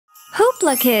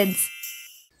Hoopla Kidz.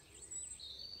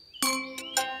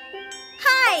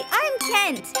 Hi, I'm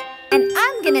Kent, and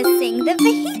I'm gonna sing the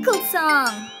vehicle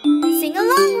song. Sing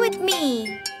along with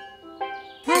me.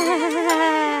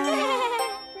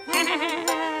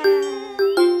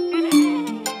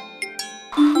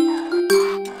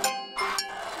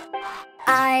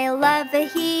 I love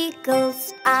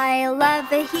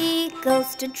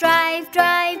vehicles to drive,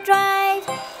 drive, drive,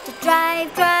 to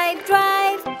drive, drive,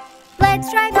 drive.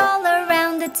 Let's drive all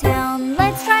around the town,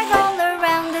 let's drive all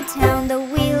around the town. The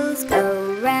wheels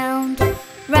go round,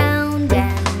 round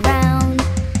and round.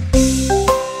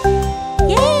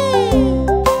 Yay!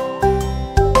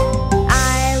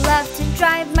 I love to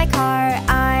drive my car,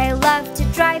 I love to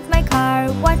drive my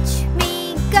car. Watch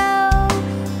me go,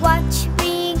 watch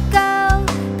me go.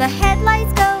 The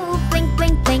headlights go blink,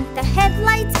 blink, blink. The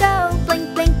headlights go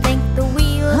blink, blink, blink. The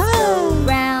wheels go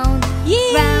round,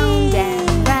 round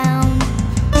and round.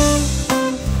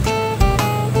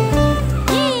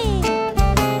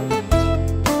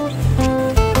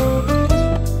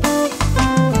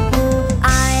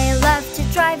 I love to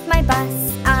drive my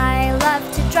bus, I love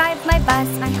to drive my bus.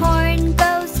 My horn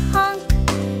goes honk,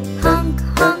 honk,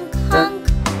 honk, honk.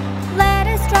 Let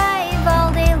us drive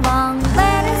all day long,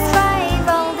 let us drive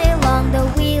all day long. The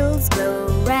wheels go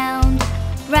round,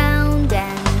 round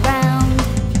and round.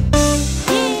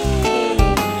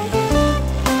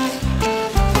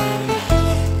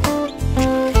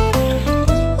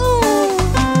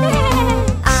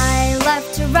 I love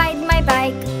to ride my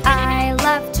bike, I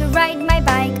love to ride my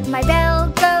bike. My bell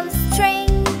goes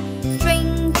tring,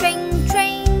 tring, tring,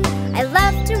 tring. I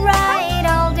love to ride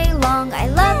all day long, I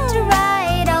love to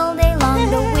ride all day long.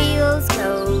 The wheels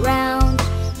go round,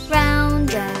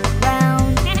 round and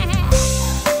round.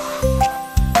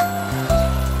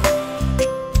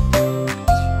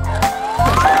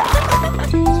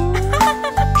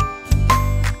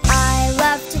 I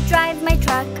love to drive my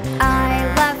truck, I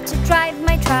love to drive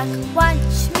my truck.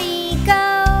 Watch me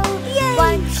go,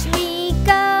 watch me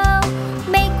go.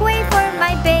 Make way for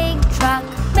my big truck,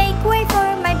 make way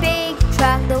for my big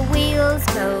truck. The wheels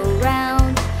go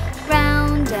round,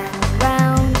 round and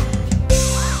round.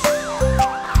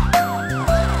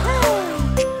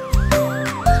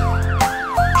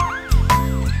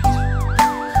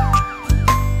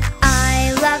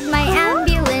 I love my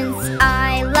ambulance,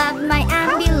 I love my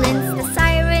ambulance. The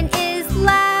siren is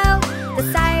loud, the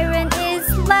siren is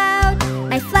loud.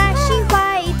 My flashy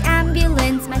white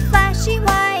ambulance, my flashy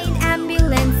white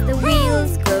ambulance. The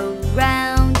wheels go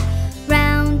round,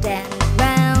 round and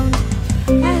round.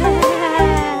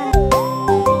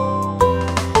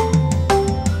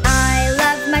 I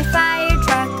love my fire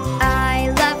truck,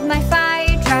 I love my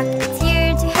fire truck. It's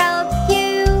here to help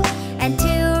you and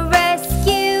to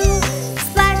rescue.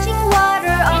 Splashing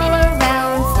water all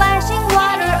around, splashing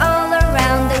water all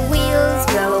around. The wheels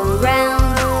go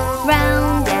round,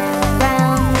 round and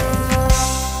round.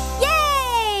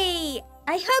 Yay!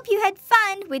 I hope you had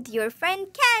fun with your friend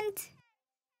Kent.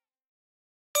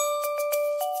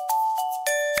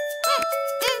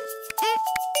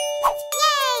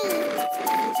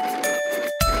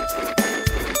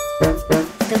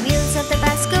 The wheels of the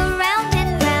bus go round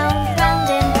and round, round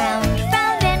and round,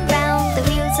 round and round. The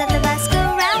wheels of the bus go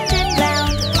round and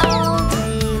round all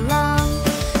day long.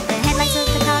 The headlights of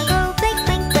the car go blink,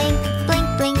 blink, blink, blink,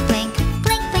 blink, blink,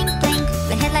 blink, blink, blink.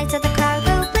 The headlights of the car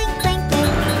go blink, blink,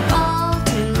 blink all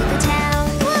through the town.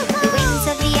 The wings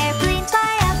of the airplane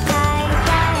fly up high,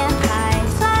 fly up high,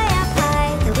 fly up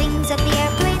high. The wings of the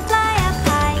airplane fly up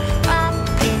high, up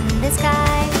in the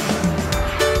sky.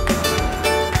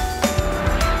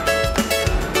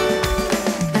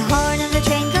 The horn of the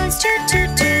train goes toot, toot,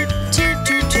 toot, toot,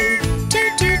 toot, toot,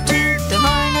 toot, toot, toot. The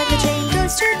horn of the train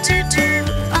goes toot, toot, toot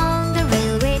on the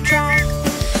railway track.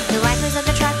 The wipers of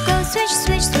the truck go swish,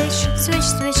 swish, swish, swish,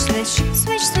 swish, swish,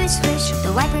 swish, swish, swish.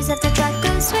 The wipers of the truck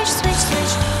go swish, swish,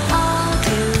 swish all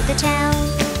through the town.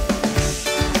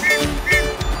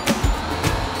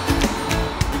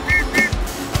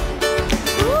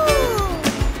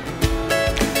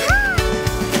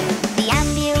 The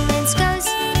ambulance goes,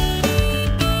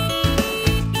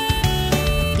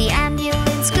 the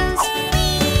ambulance goes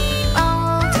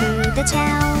all through the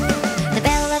town. The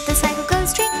bell of the cycle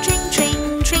goes tring, tring,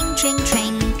 tring, tring, tring,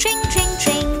 tring, tring, tring,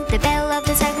 tring. The bell of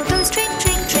the cycle goes tring,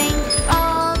 tring, tring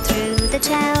all through the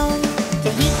town.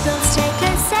 Vehicles take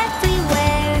us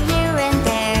everywhere, here and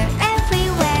there,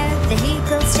 everywhere.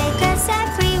 Vehicles take us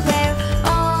everywhere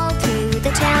all through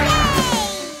the town.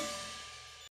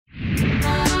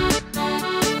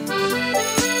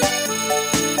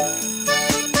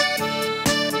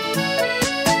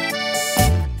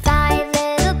 Five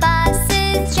little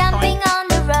buses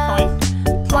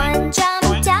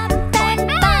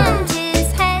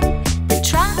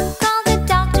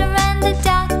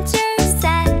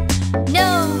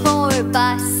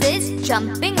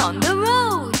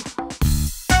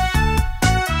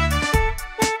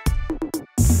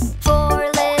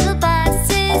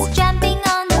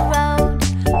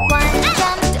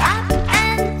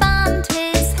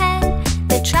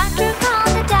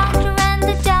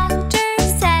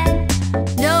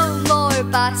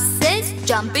buses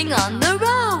jumping on the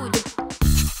road.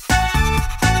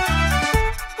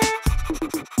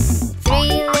 3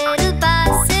 little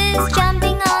buses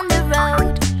jumping on the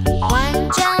road. One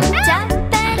jumped up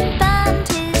and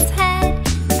bumped his head.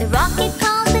 The rocket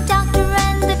called the doctor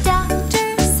and the doctor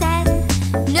said,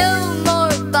 "No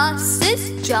more buses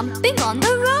jumping on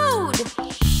the road."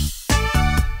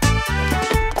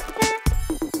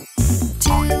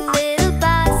 2 little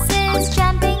buses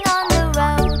jumping on the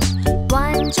road.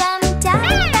 One jumped up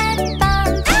and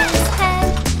bumped his head.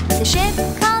 The ship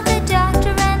called the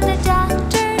doctor and the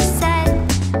doctor said,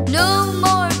 "No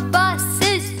more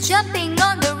buses jumping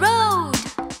on the road."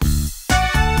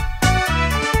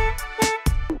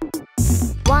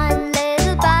 1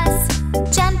 little bus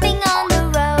jumping on the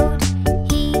road.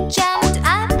 He jumped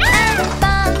up and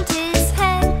bumped his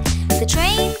head. The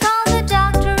train called the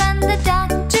doctor and the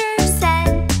doctor said,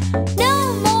 "No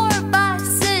more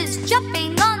buses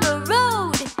jumping on the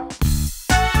road."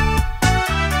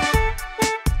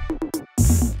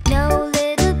 No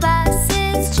little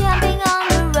buses jumping on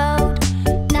the road.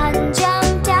 None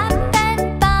jumped up and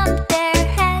bumped their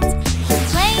heads. The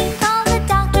plane called the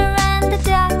doctor and the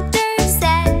doctor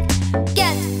said,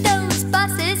 "Get those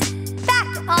buses back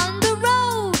on the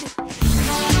road."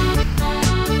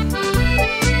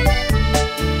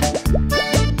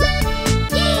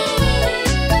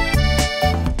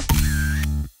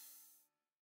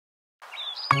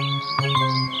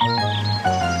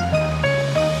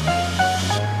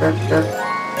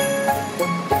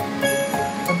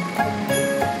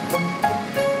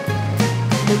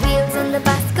 The wheels on the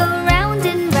bus go round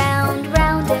and round,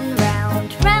 round and round,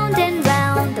 round and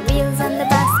round. The wheels on the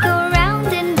bus go round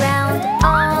and round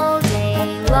all day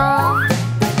long.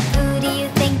 Who do you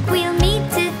think we'll meet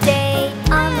today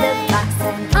on the bus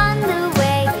and on the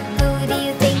way? Who do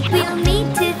you think we'll meet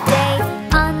today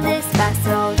on this bus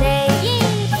all day?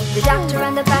 The doctor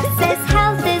on the bus says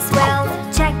health is wealth.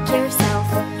 Check yourself,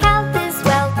 health is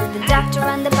wealth. The doctor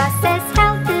on the bus says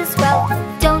health is wealth.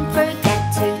 Don't forget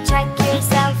to check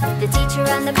yourself. The teacher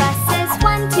on the bus says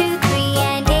 1, 2, 3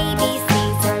 and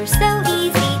ABCs are so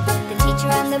easy. The teacher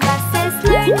on the bus says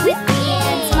learn with me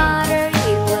and smarter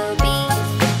you will be.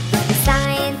 The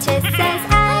scientist says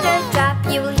at a drop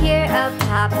you will hear a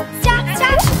pop. Stop,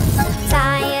 stop!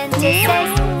 Scientist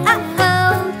says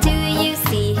uh-oh, do you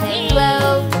see him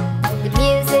glow? The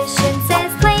musician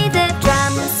says play the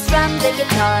drums, strum the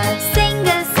guitar, sing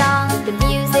a song. The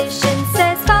musician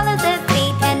says follow the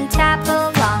beat and tap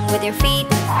along with your feet.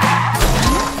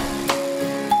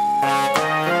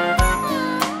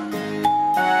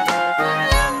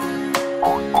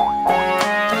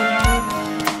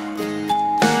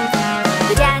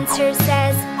 The dancer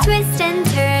says twist and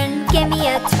turn, give me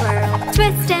a twirl,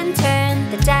 twist and turn.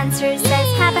 The dancer says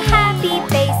have a happy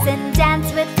face and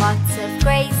dance with lots of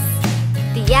grace.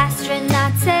 The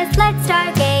astronaut says let's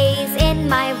stargaze in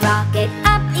my rocket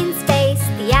up in space.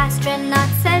 The astronaut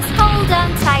says hold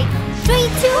on tight, 3,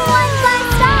 2, 1,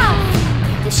 blast off.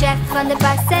 The chef on the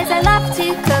bus says I love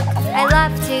to cook, I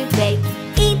love to bake,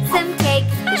 eat some cake.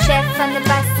 The chef on the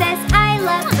bus says I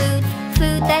love food,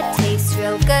 food that tastes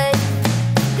real good.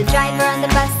 The driver on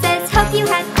the bus says hope you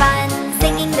had fun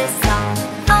singing this song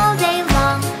all day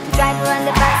long. The driver on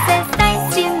the bus says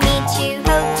nice to meet you,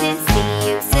 hope to see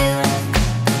you soon.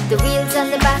 The wheels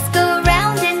on the bus go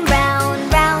round and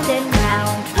round, round and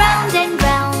round, round and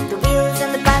round. The wheels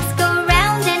on the bus go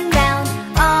round and round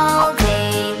all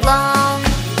day long.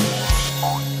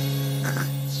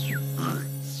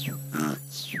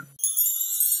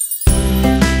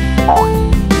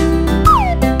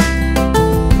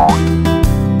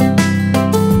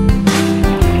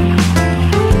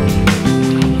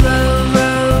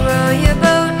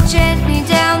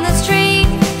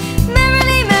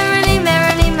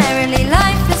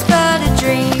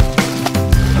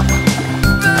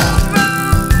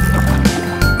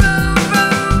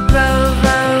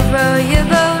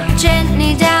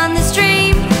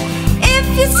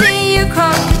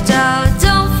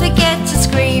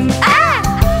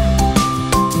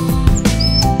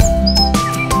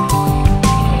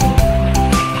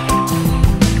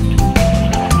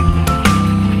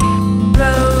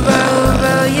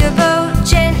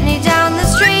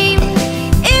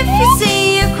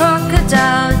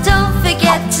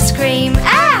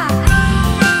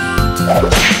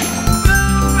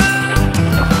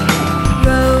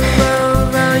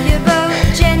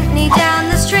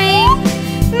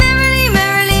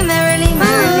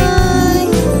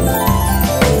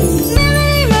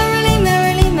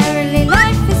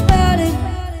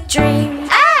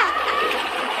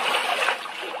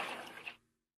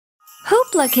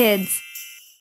 Hoopla Kidz.